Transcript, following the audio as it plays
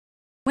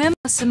We're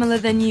more similar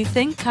than you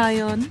think,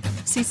 Kion.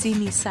 Sisi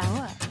ni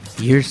Sawa.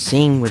 You're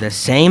saying we're the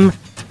same?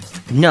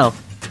 No,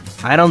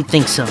 I don't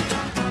think so.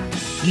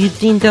 You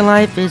think that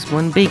life is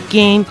one big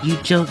game. You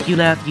joke, you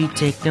laugh, you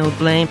take no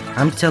blame.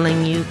 I'm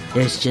telling you,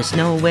 there's just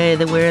no way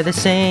that we're the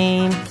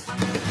same.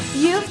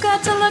 You've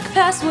got to look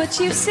past what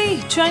you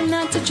see. Try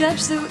not to judge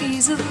so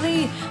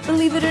easily.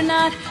 Believe it or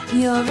not,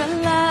 you're a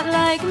lot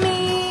like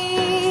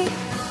me.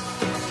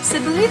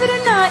 Said believe it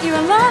or not, you're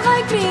a lot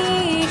like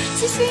me.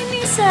 Sisi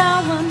ni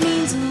Sawa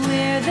means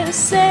we're the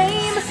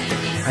same.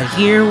 I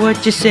hear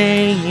what you're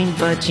saying,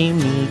 but you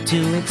need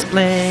to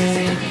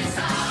explain.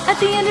 At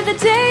the end of the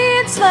day,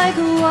 it's like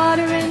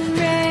water and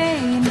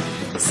rain.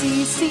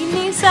 Sisi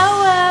ni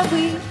Sawa,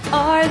 we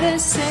are the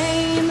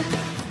same.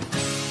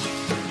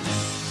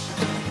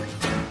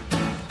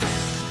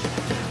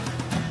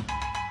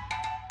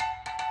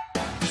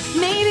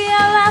 Maybe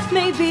I laugh,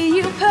 maybe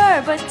you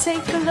purr, but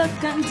take a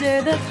look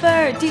under the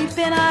fur. Deep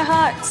in our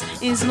hearts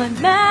is what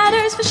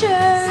matters for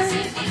sure.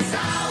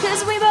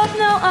 Cause we both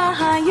know a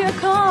higher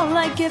call,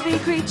 like every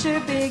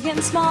creature big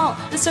and small.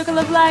 The circle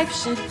of life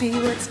should be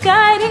what's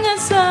guiding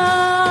us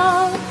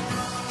all.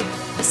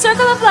 The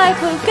circle of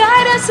life will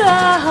guide us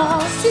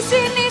all.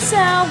 Sisi ni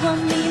Sawa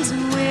means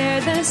we're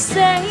the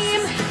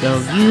same.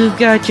 Though you've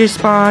got your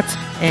spots,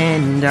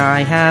 and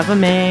I have a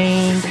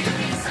main.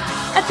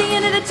 At the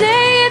end of the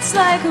day, it's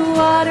like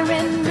water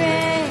and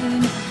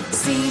rain.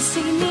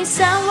 Sisi ni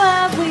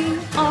Sawa, we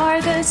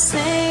are the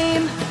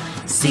same.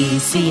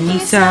 Sisi ni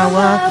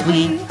Sawa,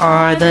 we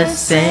are the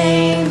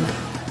same.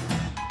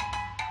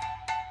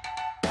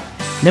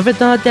 Never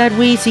thought that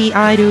we see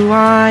eye to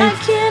eye. I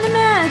can't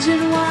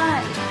imagine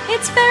why.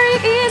 It's very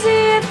easy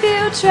if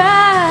you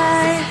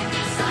try.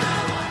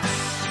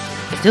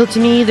 Still to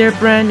me they're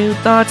brand new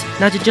thoughts,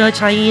 not to judge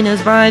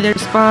hyenas by their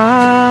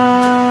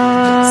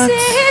spots.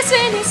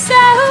 Sisi ni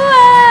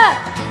Sawa,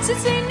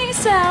 Sisi ni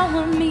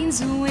Sawa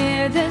means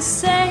we're the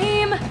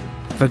same.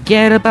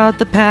 Forget about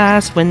the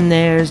past when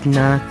there's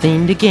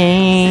nothing to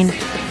gain.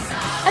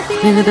 At the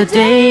end of the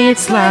day,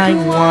 it's like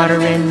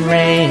water and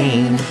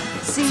rain.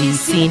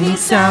 Sisi ni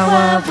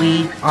Sawa,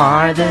 we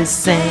are the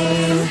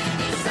same.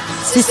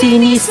 Sisi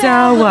ni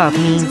Sawa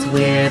means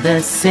we're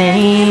the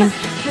same.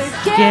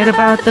 Forget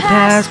about the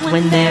past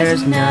when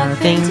there's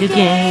nothing to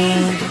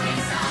gain.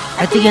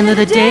 At the end of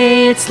the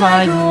day, it's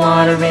like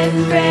water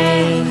and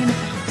rain.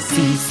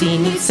 Sisi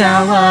ni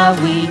Sawa,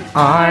 we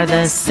are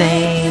the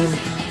same.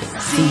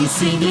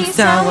 Sisi ni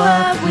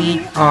Sawa,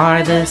 we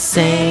are the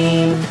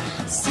same.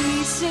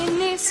 Sisi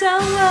ni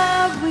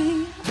Sawa,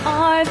 we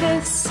are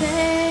the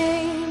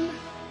same.